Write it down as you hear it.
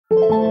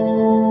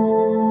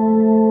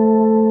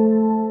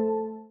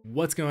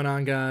What's going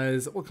on,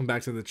 guys? Welcome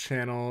back to the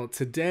channel.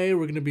 Today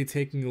we're going to be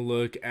taking a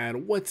look at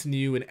what's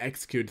new in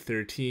Xcode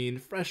 13,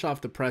 fresh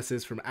off the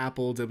presses from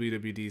Apple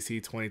WWDC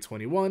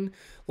 2021.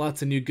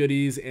 Lots of new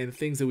goodies and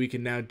things that we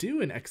can now do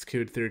in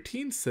Xcode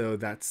 13. So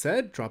that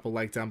said, drop a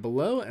like down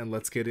below and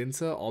let's get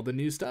into all the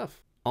new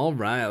stuff.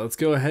 Alright, let's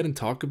go ahead and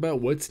talk about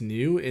what's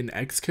new in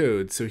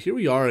Xcode. So here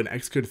we are in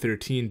Xcode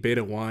 13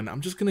 Beta 1.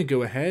 I'm just going to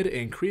go ahead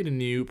and create a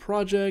new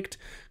project,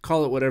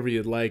 call it whatever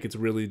you'd like. It's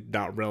really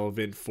not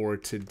relevant for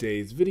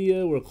today's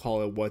video. We'll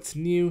call it what's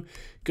new.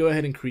 Go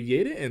ahead and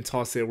create it and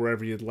toss it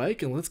wherever you'd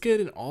like, and let's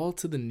get all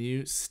to the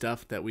new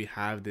stuff that we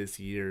have this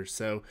year.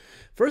 So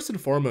first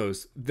and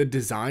foremost, the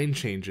design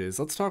changes.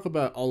 Let's talk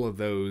about all of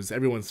those,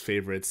 everyone's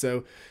favorite.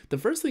 So the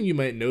first thing you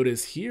might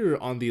notice here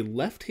on the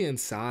left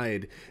hand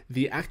side,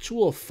 the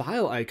actual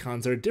file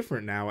icons are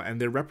different now, and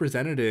they're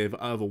representative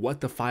of what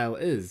the file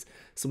is.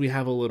 So we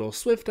have a little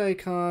Swift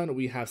icon,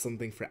 we have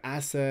something for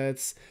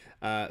assets.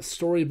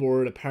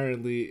 Storyboard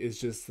apparently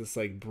is just this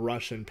like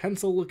brush and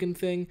pencil looking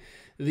thing.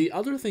 The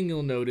other thing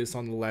you'll notice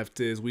on the left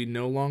is we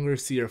no longer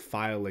see our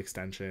file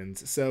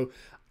extensions. So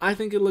I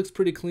think it looks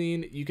pretty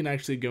clean. You can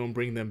actually go and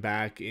bring them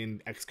back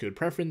in Xcode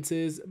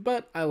preferences,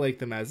 but I like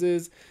them as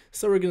is,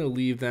 so we're going to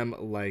leave them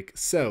like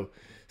so.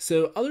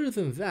 So other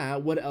than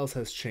that, what else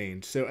has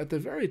changed? So at the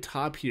very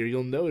top here,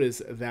 you'll notice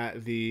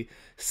that the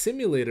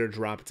simulator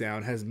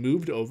dropdown has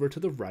moved over to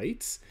the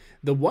right.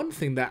 The one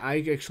thing that I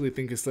actually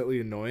think is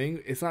slightly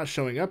annoying, it's not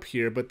showing up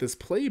here, but this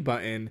play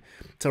button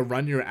to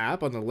run your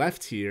app on the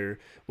left here,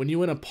 when you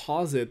want to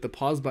pause it, the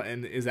pause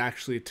button is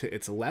actually to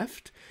its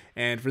left.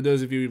 And for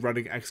those of you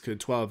running Xcode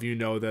 12, you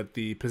know that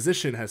the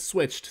position has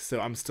switched, so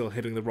I'm still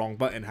hitting the wrong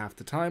button half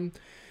the time.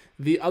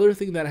 The other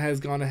thing that has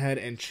gone ahead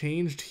and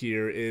changed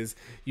here is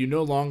you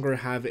no longer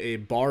have a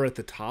bar at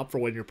the top for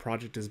when your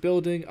project is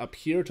building. Up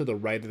here to the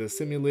right of the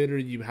simulator,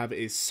 you have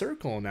a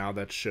circle now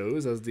that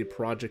shows as the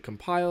project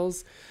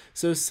compiles.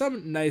 So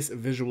some nice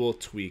visual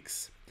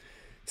tweaks.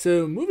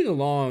 So moving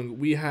along,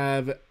 we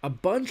have a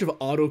bunch of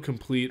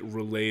autocomplete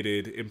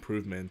related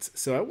improvements.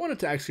 So I wanted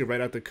to actually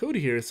write out the code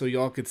here so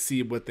y'all could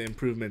see what the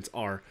improvements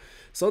are.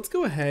 So let's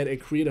go ahead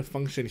and create a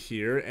function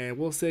here, and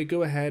we'll say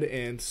go ahead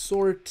and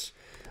sort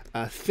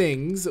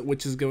things,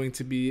 which is going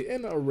to be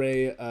an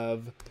array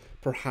of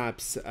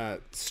perhaps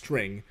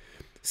string.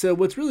 So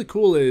what's really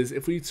cool is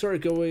if we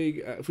start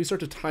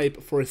to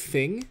type for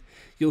thing,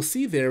 you'll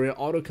see there it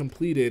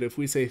auto-completed. If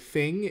we say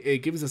thing, it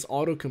gives us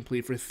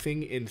autocomplete for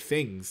thing in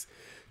things.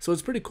 So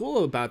what's pretty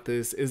cool about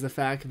this is the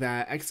fact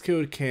that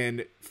Xcode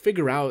can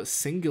figure out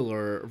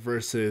singular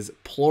versus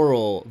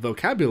plural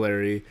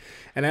vocabulary.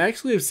 And I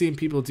actually have seen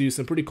people do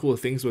some pretty cool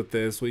things with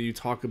this, where you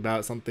talk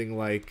about something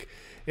like,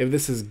 if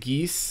this is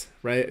geese,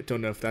 right? I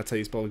don't know if that's how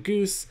you spell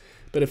goose,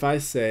 but if I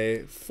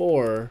say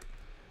for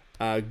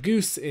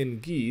goose in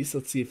geese,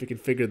 let's see if we can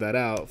figure that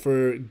out.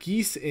 For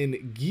geese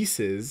in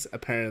geeses,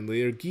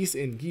 apparently, or geese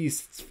in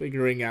geese, it's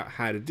figuring out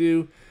how to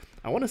do.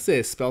 I want to say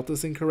I spelt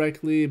this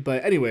incorrectly,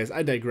 but anyways,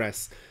 I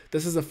digress.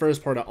 This is the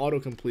first part of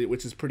autocomplete,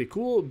 which is pretty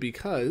cool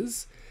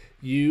because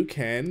you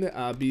can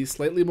be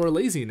slightly more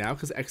lazy now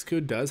because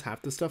Xcode does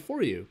half the stuff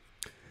for you.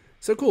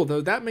 So cool, though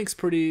that makes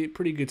pretty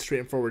good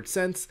straightforward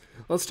sense.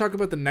 Let's talk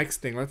about the next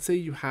thing. Let's say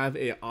you have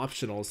a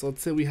optional. So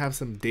let's say we have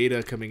some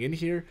data coming in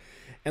here,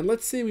 and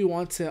let's say we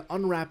want to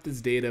unwrap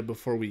this data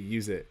before we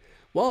use it.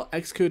 Well,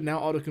 Xcode now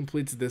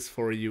autocompletes this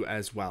for you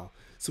as well.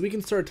 So we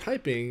can start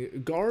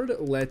typing guard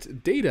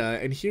let data,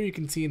 and here you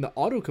can see in the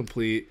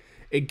autocomplete,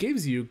 it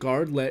gives you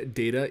guard let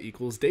data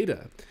equals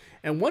data.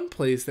 And one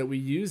place that we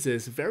use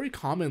this very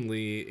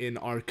commonly in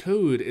our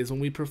code is when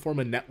we perform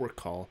a network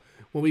call.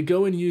 When we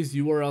go and use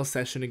URL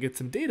session and get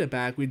some data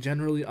back, we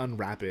generally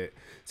unwrap it.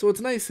 So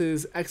what's nice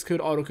is Xcode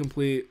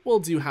autocomplete will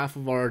do half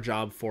of our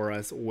job for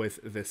us with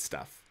this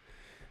stuff.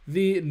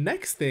 The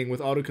next thing with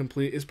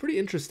autocomplete is pretty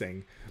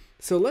interesting.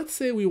 So let's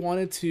say we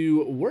wanted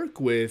to work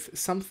with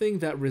something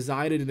that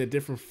resided in a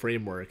different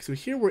framework. So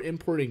here we're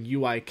importing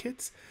UI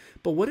kits,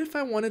 but what if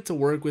I wanted to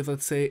work with,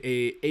 let's say,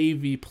 a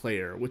AV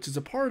player, which is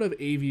a part of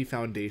AV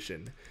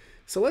Foundation.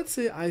 So let's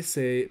say I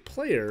say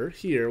player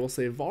here, we'll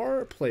say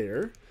var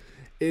player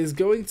is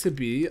going to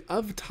be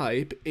of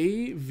type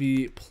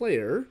AV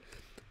player.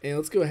 And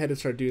let's go ahead and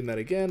start doing that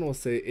again. We'll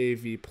say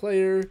AV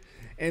player.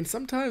 And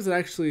sometimes it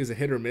actually is a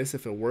hit or miss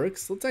if it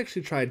works. Let's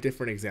actually try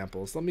different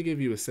examples. Let me give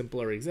you a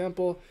simpler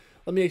example.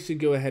 Let me actually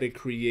go ahead and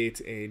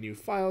create a new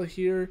file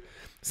here.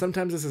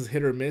 Sometimes this is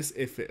hit or miss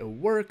if it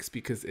works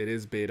because it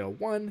is beta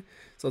 1.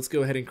 So let's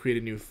go ahead and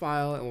create a new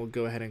file, and we'll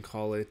go ahead and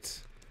call it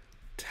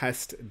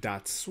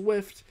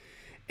test.swift.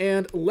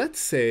 And let's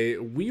say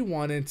we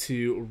wanted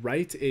to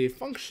write a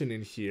function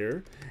in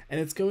here,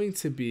 and it's going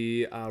to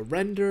be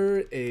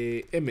render a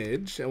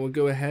image, and we'll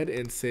go ahead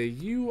and say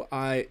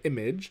UI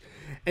image,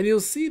 and you'll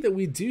see that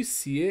we do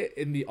see it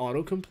in the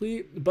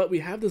autocomplete, but we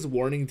have this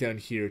warning down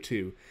here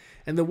too.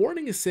 And the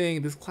warning is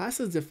saying this class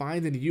is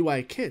defined in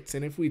UIKit,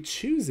 and if we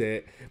choose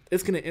it,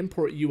 it's going to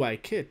import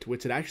UIKit,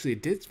 which it actually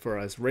did for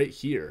us right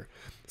here.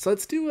 So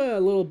let's do a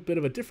little bit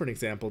of a different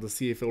example to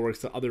see if it works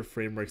to other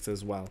frameworks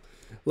as well.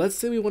 Let's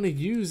say we want to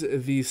use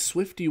the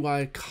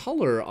SwiftUI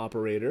color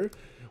operator.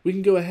 We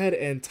can go ahead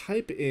and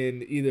type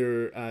in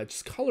either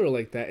just color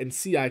like that, and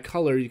CI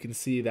color, you can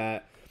see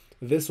that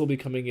this will be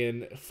coming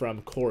in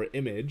from core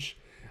image.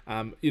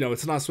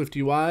 It's not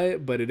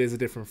SwiftUI, but it is a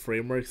different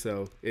framework,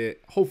 so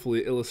it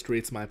hopefully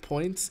illustrates my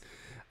points.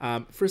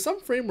 For some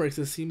frameworks,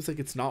 it seems like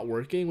it's not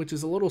working, which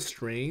is a little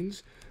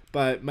strange,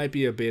 but might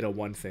be a beta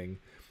 1 thing.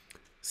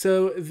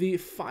 So the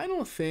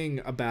final thing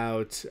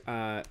about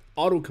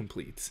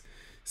autocompletes.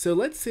 So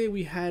let's say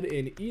we had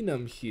an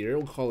enum here,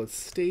 we'll call it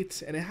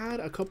state, and it had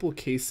a couple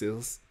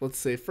cases. Let's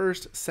say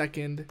first,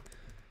 second,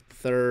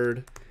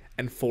 third,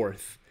 and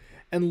fourth.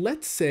 And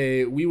let's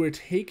say we were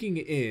taking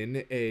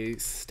in a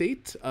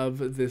state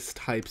of this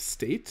type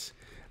state.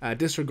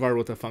 Disregard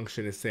what the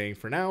function is saying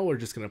for now. We're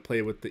just going to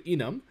play with the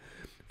enum.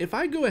 If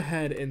I go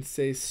ahead and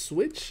say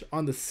switch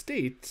on the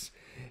state,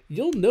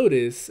 you'll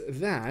notice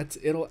that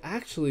it'll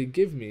actually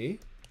give me,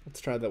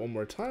 let's try that one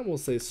more time. We'll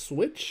say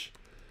switch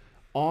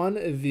on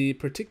the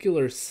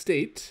particular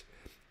state.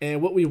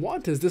 And what we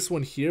want is this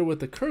one here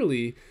with the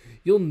curly.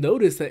 You'll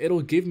notice that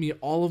it'll give me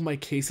all of my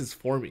cases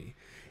for me.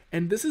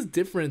 And this is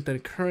different than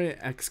current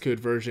Xcode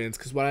versions,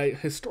 because what I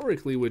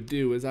historically would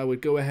do is I would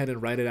go ahead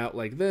and write it out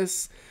like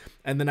this,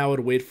 and then I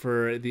would wait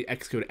for the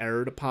Xcode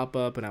error to pop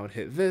up, and I would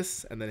hit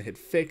this, and then hit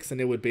fix,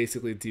 and it would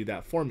basically do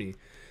that for me.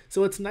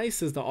 So what's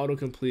nice is the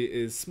autocomplete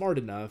is smart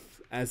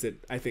enough, as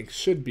it I think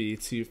should be,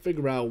 to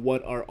figure out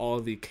what are all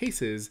the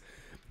cases,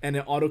 and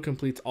it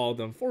autocompletes all of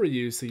them for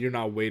you, so you're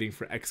not waiting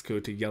for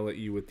Xcode to yell at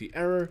you with the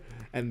error,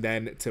 and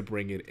then to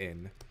bring it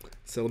in.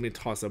 So let me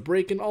toss a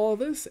break in all of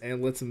this,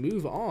 and let's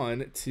move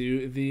on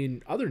to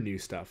the other new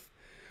stuff.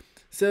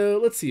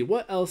 So let's see,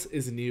 what else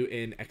is new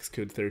in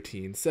Xcode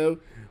 13? So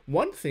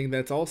one thing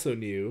that's also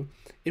new,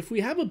 if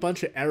we have a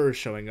bunch of errors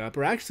showing up,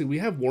 or actually we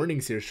have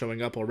warnings here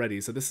showing up already,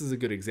 so this is a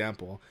good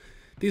example.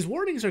 These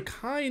warnings are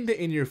kind of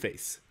in your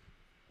face.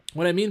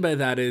 What I mean by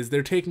that is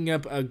they're taking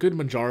up a good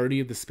majority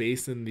of the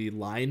space in the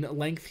line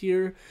length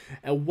here.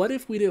 And what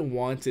if we didn't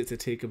want it to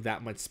take up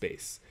that much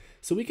space?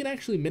 So we can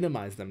actually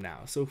minimize them now.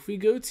 So if we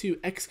go to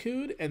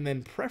Xcode and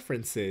then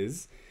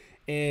preferences,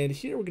 and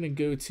here we're going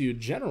to go to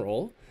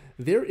general,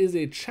 there is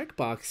a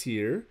checkbox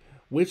here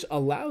which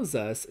allows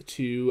us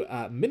to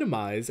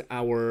minimize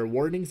our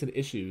warnings and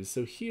issues.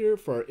 So here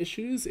for our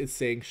issues, it's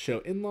saying show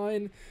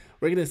inline.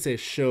 We're going to say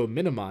show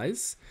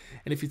minimize.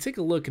 And if you take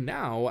a look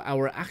now,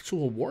 our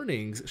actual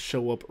warnings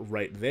show up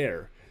right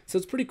there. So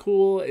it's pretty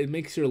cool. It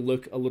makes your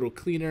look a little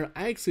cleaner.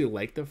 I actually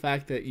like the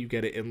fact that you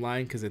get it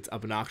inline because it's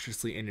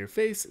obnoxiously in your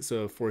face.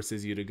 So it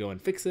forces you to go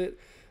and fix it,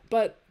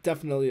 but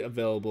definitely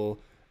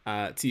available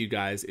to you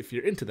guys if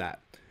you're into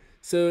that.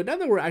 So now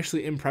that we're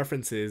actually in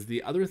preferences,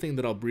 the other thing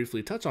that I'll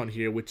briefly touch on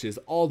here, which is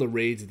all the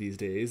rage these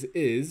days,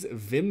 is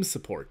Vim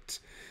support.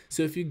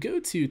 So if you go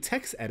to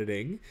text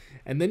editing,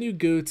 and then you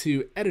go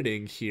to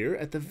editing here,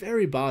 at the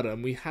very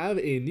bottom, we have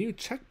a new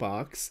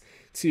checkbox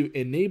to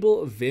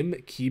enable Vim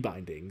key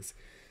bindings.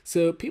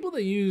 So people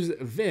that use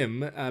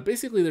Vim,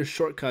 basically there's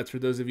shortcuts for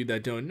those of you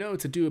that don't know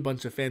to do a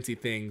bunch of fancy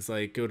things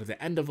like go to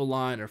the end of a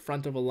line or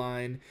front of a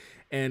line.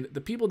 And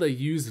the people that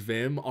use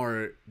Vim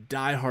are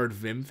diehard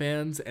Vim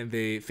fans and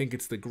they think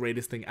it's the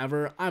greatest thing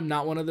ever. I'm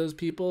not one of those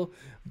people,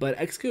 but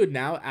Xcode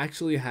now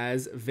actually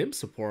has Vim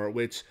support,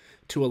 which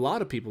to a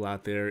lot of people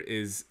out there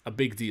is a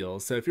big deal.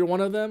 So if you're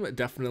one of them,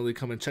 definitely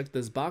come and check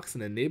this box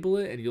and enable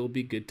it and you'll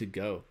be good to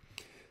go.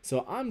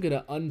 So I'm going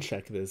to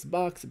uncheck this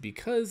box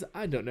because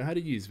I don't know how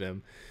to use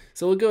Vim.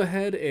 So we'll go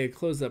ahead and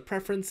close up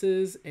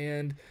preferences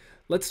and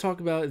let's talk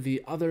about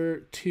the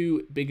other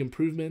two big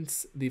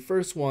improvements. The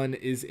first one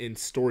is in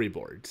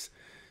Storyboards.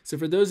 So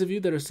for those of you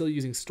that are still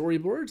using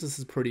Storyboards, this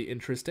is pretty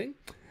interesting.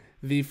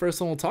 The first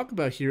one we'll talk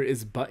about here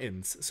is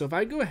buttons. So if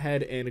I go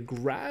ahead and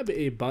grab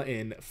a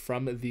button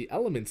from the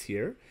elements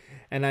here,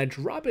 and I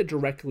drop it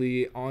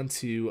directly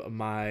onto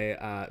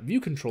my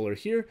view controller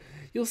here,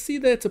 you'll see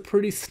that it's a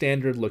pretty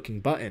standard looking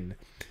button.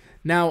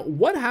 Now,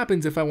 what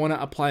happens if I want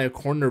to apply a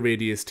corner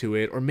radius to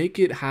it or make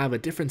it have a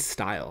different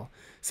style?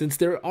 Since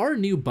there are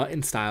new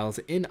button styles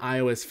in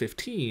iOS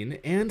 15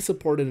 and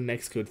supported in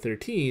Xcode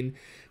 13,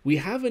 we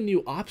have a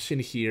new option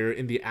here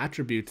in the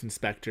attributes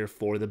inspector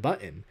for the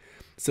button.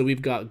 So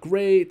we've got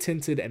gray,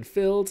 tinted, and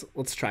filled.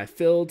 Let's try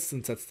filled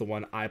since that's the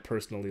one I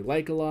personally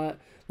like a lot.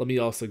 Let me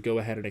also go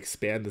ahead and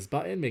expand this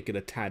button, make it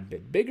a tad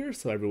bit bigger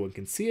so everyone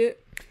can see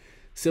it.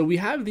 So we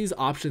have these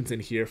options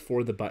in here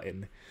for the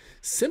button.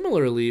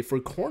 Similarly,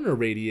 for corner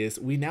radius,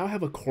 we now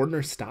have a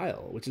corner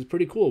style, which is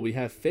pretty cool. We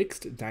have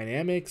fixed,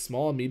 dynamic,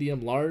 small,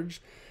 medium,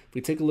 large. If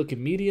we take a look at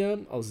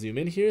medium, I'll zoom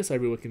in here so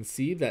everyone can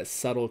see that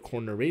subtle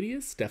corner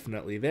radius,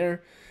 definitely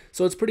there.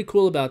 So what's pretty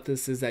cool about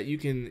this is that you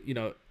can,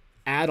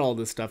 add all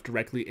this stuff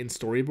directly in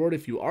Storyboard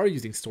if you are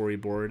using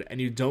Storyboard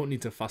and you don't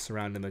need to fuss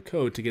around in the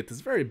code to get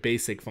this very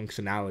basic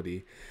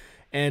functionality.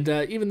 And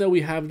even though we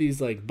have these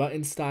like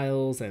button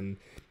styles and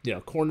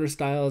corner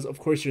styles. Of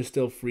course, you're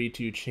still free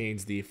to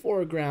change the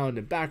foreground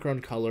and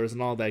background colors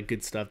and all that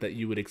good stuff that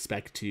you would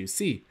expect to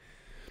see.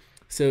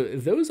 So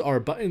those are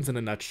buttons in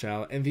a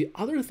nutshell. And the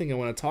other thing I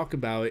want to talk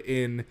about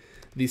in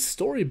the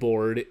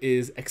storyboard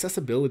is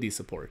accessibility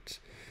support.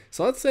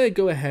 So let's say I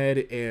go ahead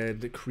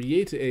and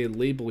create a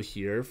label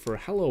here for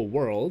Hello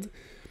World.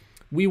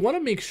 We want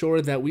to make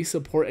sure that we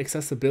support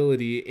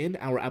accessibility in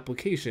our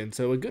application.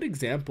 So a good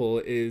example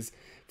is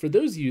for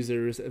those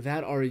users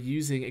that are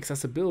using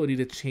accessibility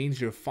to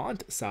change your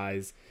font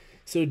size.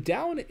 So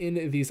down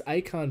in these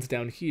icons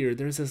down here,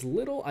 there's this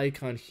little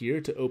icon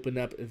here to open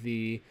up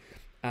the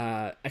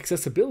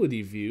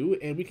accessibility view,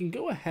 and we can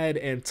go ahead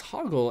and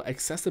toggle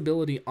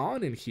accessibility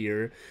on in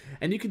here,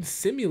 and you can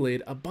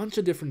simulate a bunch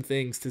of different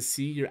things to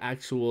see your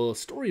actual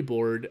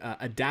storyboard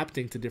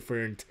adapting to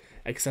different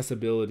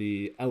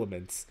accessibility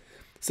elements.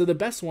 So the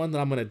best one that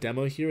I'm going to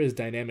demo here is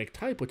dynamic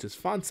type, which is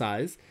font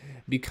size,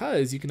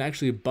 because you can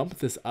actually bump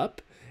this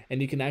up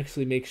and you can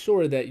actually make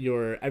sure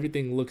that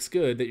everything looks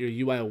good, that your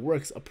UI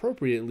works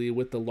appropriately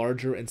with the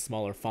larger and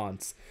smaller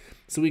fonts.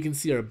 So we can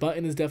see our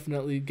button is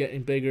definitely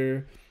getting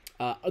bigger.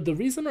 The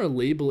reason our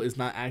label is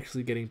not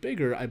actually getting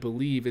bigger, I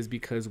believe, is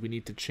because we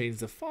need to change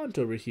the font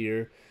over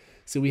here.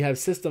 So we have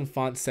system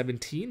font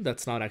 17.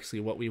 That's not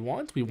actually what we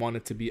want. We want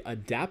it to be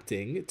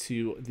adapting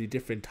to the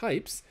different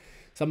types.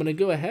 So I'm going to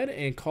go ahead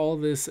and call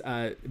this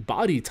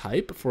body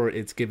type for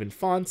its given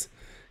fonts.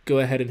 Go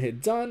ahead and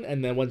hit done.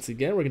 And then once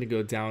again, we're going to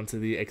go down to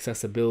the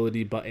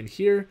accessibility button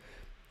here.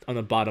 On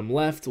the bottom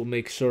left, we'll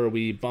make sure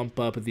we bump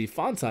up the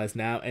font size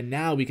now. And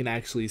now we can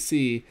actually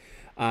see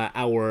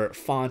our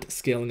font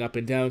scaling up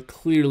and down.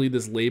 Clearly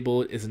this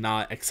label is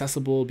not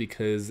accessible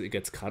because it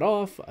gets cut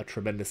off a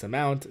tremendous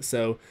amount.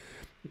 So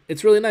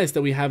it's really nice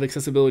that we have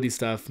accessibility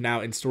stuff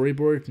now in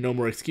Storyboard. No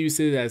more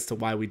excuses as to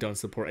why we don't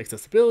support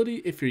accessibility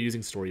if you're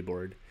using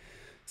Storyboard.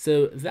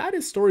 So that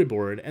is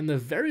Storyboard, and the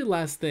very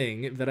last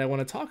thing that I want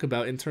to talk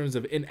about in terms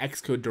of in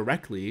Xcode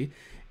directly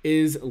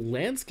is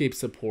landscape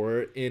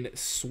support in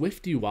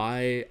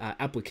SwiftUI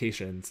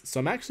applications.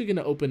 So I'm actually going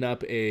to open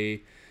up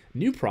a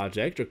new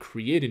project, or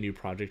create a new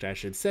project I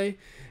should say,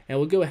 and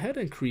we'll go ahead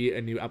and create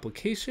a new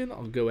application.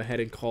 I'll go ahead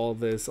and call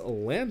this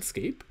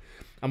landscape.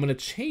 I'm going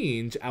to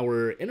change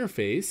our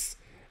interface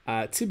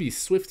to be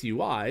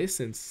SwiftUI,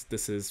 since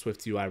this is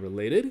SwiftUI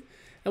related,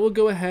 and we'll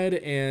go ahead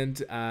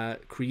and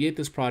create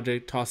this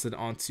project, toss it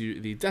onto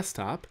the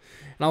desktop,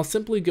 and I'll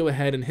simply go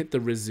ahead and hit the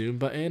resume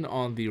button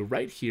on the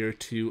right here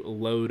to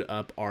load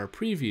up our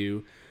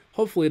preview.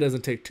 Hopefully it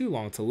doesn't take too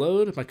long to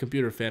load. My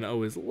computer fan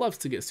always loves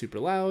to get super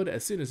loud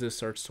as soon as this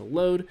starts to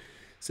load,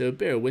 so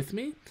bear with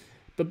me.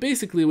 But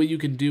basically what you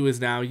can do is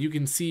now you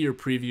can see your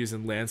previews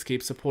and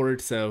landscape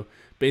support, so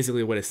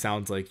basically what it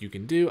sounds like you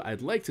can do.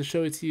 I'd like to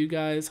show it to you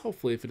guys,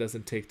 hopefully if it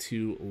doesn't take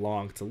too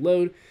long to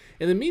load.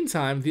 In the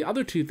meantime, the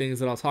other two things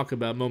that I'll talk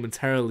about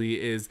momentarily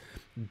is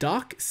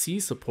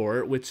DocC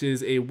support, which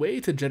is a way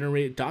to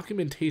generate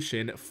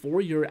documentation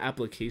for your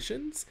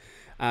applications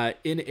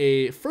in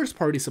a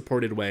first-party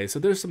supported way. So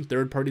there's some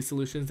third-party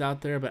solutions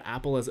out there, but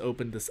Apple has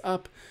opened this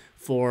up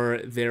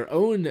for their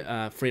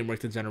own framework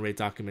to generate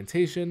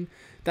documentation.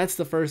 That's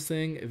the first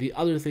thing. The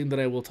other thing that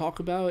I will talk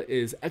about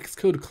is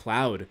Xcode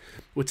Cloud,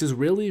 which is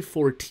really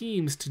for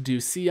teams to do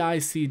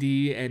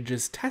CI/CD and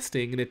just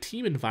testing in a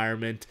team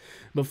environment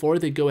before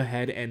they go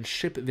ahead and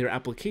ship their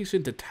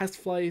application to test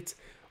flight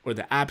or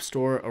the App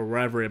Store or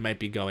wherever it might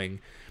be going.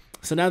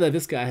 So now that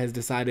this guy has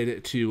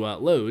decided to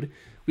load,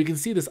 we can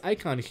see this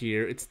icon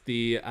here. It's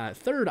the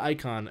third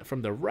icon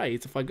from the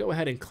right. If I go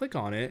ahead and click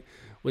on it,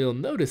 what you'll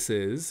notice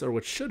is, or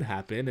what should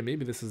happen, and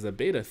maybe this is a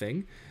beta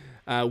thing,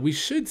 we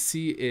should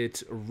see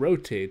it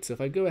rotate. So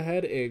if I go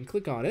ahead and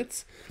click on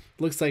it,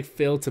 looks like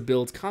failed to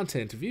build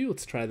content view.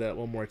 Let's try that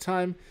one more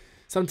time.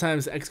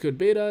 Sometimes Xcode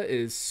beta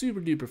is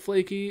super duper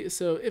flaky,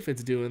 so if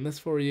it's doing this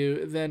for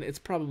you, then it's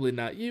probably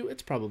not you,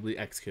 it's probably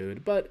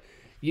Xcode. But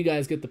you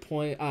guys get the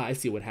point. I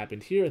see what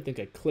happened here. I think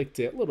I clicked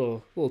it a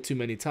little too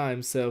many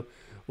times, so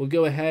we'll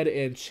go ahead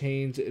and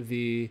change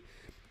the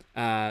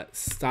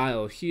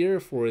style here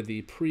for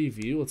the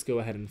preview. Let's go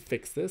ahead and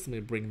fix this. Let me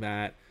bring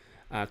that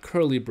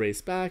curly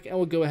brace back, and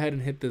we'll go ahead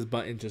and hit this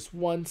button just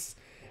once,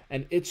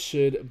 and it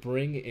should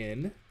bring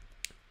in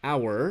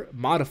our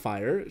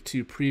modifier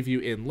to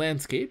preview in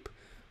landscape.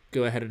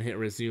 Go ahead and hit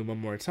resume one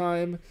more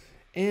time,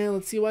 and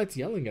let's see why it's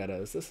yelling at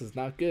us. This is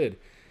not good.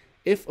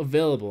 If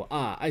available,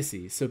 I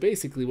see. So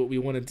basically what we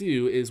want to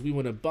do is we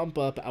want to bump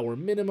up our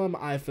minimum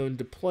iPhone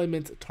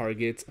deployment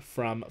target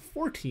from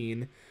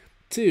 14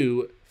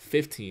 to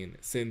 15,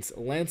 since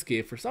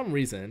landscape, for some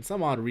reason,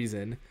 some odd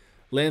reason,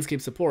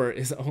 landscape support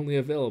is only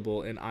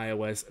available in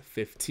iOS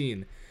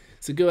 15.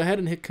 So go ahead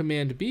and hit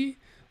Command B.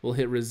 We'll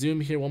hit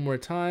resume here one more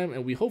time,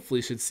 and we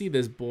hopefully should see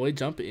this boy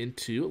jump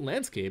into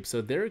landscape.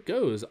 So there it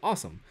goes.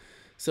 Awesome.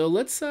 So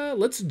let's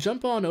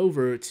jump on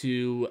over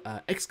to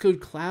Xcode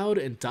Cloud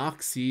and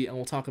DocC, and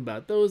we'll talk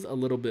about those a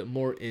little bit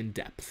more in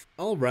depth.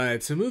 All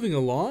right, so moving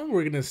along,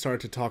 we're going to start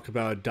to talk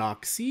about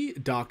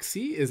DocC.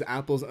 DocC is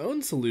Apple's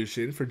own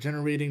solution for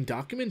generating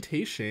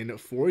documentation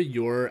for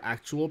your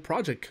actual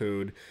project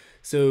code.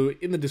 So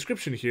in the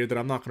description here that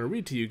I'm not going to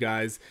read to you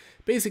guys,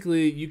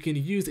 basically you can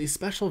use a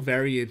special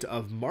variant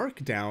of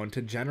Markdown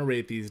to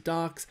generate these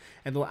docs,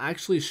 and they'll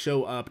actually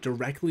show up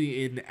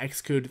directly in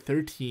Xcode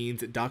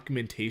 13's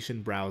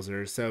documentation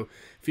browser. So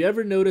if you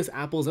ever notice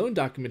Apple's own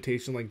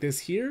documentation like this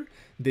here,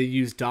 they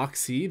use Doc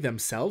C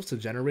themselves to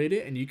generate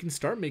it, and you can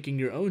start making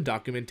your own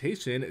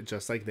documentation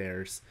just like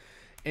theirs.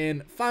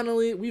 And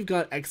finally, we've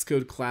got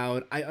Xcode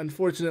Cloud. I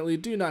unfortunately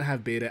do not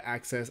have beta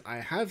access. I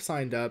have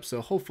signed up, so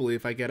hopefully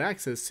if I get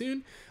access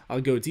soon,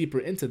 I'll go deeper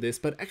into this.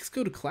 But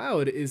Xcode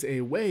Cloud is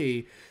a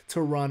way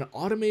to run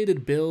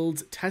automated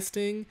builds,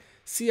 testing,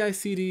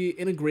 CI/CD,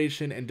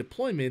 integration, and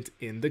deployment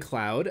in the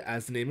cloud,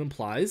 as the name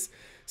implies.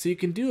 So you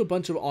can do a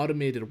bunch of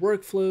automated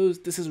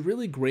workflows. This is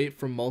really great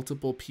for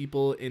multiple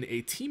people in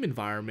a team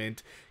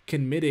environment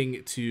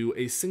committing to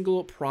a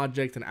single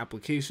project and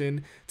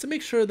application to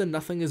make sure that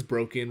nothing is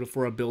broken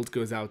before a build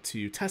goes out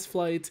to test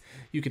flight.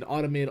 You can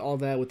automate all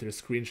that with their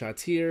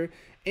screenshots here.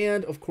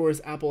 And of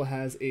course, Apple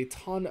has a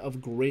ton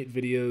of great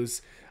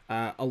videos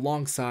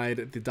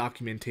alongside the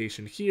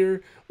documentation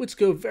here, which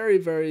go very,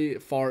 very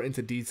far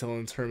into detail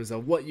in terms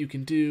of what you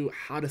can do,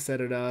 how to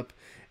set it up,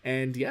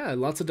 and yeah,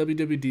 lots of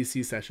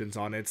WWDC sessions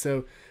on it.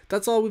 So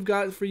that's all we've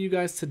got for you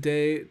guys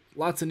today.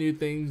 Lots of new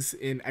things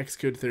in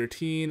Xcode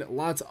 13,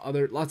 lots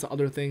of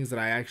other things that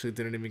I actually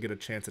didn't even get a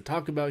chance to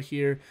talk about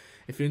here.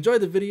 If you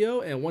enjoyed the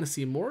video and want to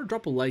see more,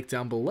 drop a like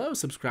down below,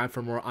 subscribe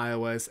for more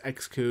iOS,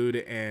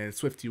 Xcode, and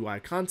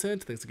SwiftUI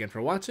content. Thanks again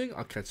for watching.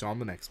 I'll catch you on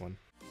the next one.